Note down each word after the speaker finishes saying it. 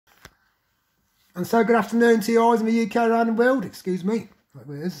And so good afternoon to you all in the UK, around the world, excuse me,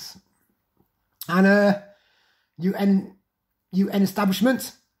 whatever it is. And UN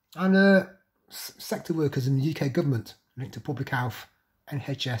establishment and sector workers in the UK government linked to public health,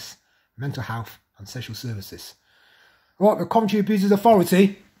 NHS, mental health and social services. Right, the Coventry abuses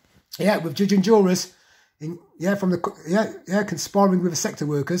authority, with judge and jurors, conspiring with the sector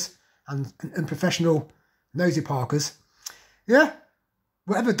workers and professional nosy parkers.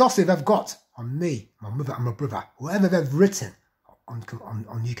 Whatever dossier they've got on me, my mother and my brother, whatever they've written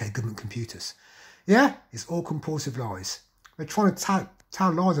on UK government computers, it's all compulsive lies. They're trying to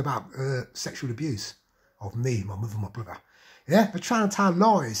tell lies about sexual abuse of me, my mother and my brother. They're trying to tell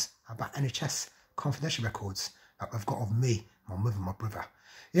lies about NHS confidential records that they've got of me, my mother and my brother.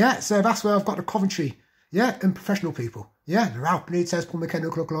 So that's where I've got the Coventry, and professional people. The Ralph Benitez, Paul McKenna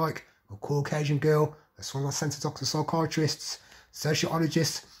look like, a Caucasian girl, the SWANSWELL Centre Doctor Psychiatrists,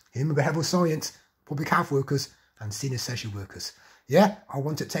 sociologists, human behavioural science, public health workers and senior social workers. I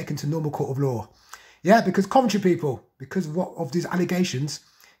want it taken to normal court of law. Because Coventry people, because of these allegations,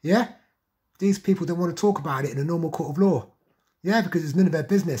 these people don't want to talk about it in a normal court of law. Because it's none of their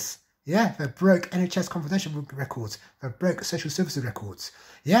business. They broke NHS confidential records. They've broke social services records.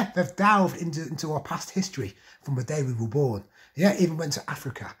 They've delved into our past history from the day we were born. Even went to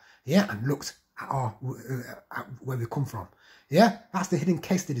Africa. And looked at at where we come from. That's the hidden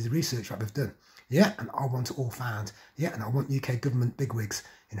case studies research that we've done. And I want it all found. And I want UK government bigwigs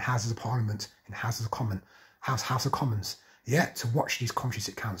in Houses of Parliament, in Houses of House of Commons, to watch these Coventry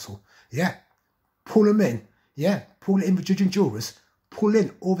City Council. Pull them in. Pull in the judge and jurors. Pull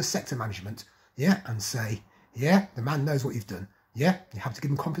in all the sector management. And say, the man knows what you've done. You have to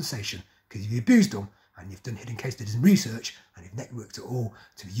give him compensation because you've abused them and you've done hidden case studies and research and you've networked it all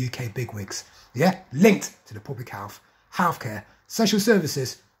to the UK bigwigs. Linked to the public health, healthcare, social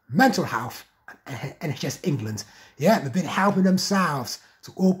services, mental health, and NHS England. They've been helping themselves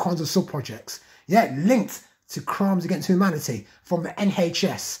to all kinds of sub-projects. Linked to crimes against humanity from the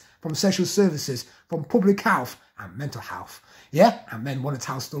NHS, from social services, from public health and mental health. And men want to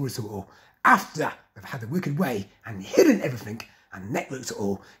tell stories to it all after they've had the wicked way and hidden everything and networked it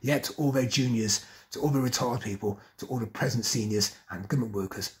all, to all their juniors, to all the retired people, to all the present seniors and government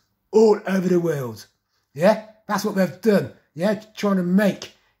workers all over the world. That's what they've done. Trying to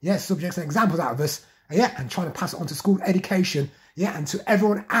make subjects and examples out of us. And trying to pass it on to school education. And to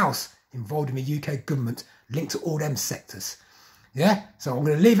everyone else involved in the UK government, linked to all them sectors. So I'm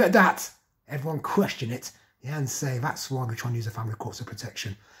going to leave it at that. Everyone question it. And say that's why we're trying to use the family courts of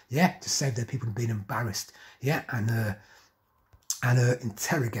protection. To save their people from being embarrassed. And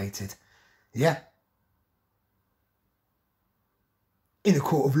interrogated. In a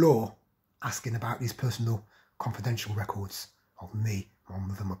court of law, asking about these personal confidential records of me, my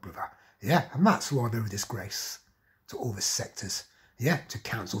mother and my brother. And that's why they're a disgrace to all the sectors, to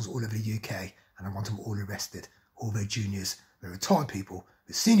councils all over the UK. And I want them all arrested, all their juniors, the retired people,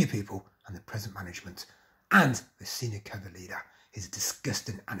 the senior people and the present management. And the senior Covert leader is a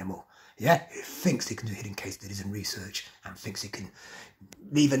disgusting animal, who thinks he can do hidden case studies and research and thinks he can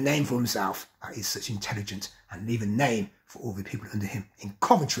leave a name for himself that is such intelligent and leave a name for all the people under him in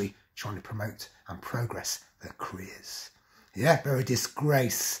Coventry trying to promote and progress their careers. They're a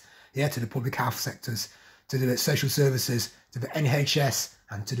disgrace, to the public health sectors, to the social services, to the NHS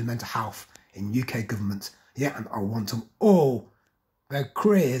and to the mental health in UK government. And I want them all, their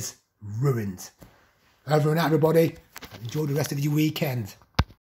careers ruined. Over and out, everybody. Enjoy the rest of your weekend.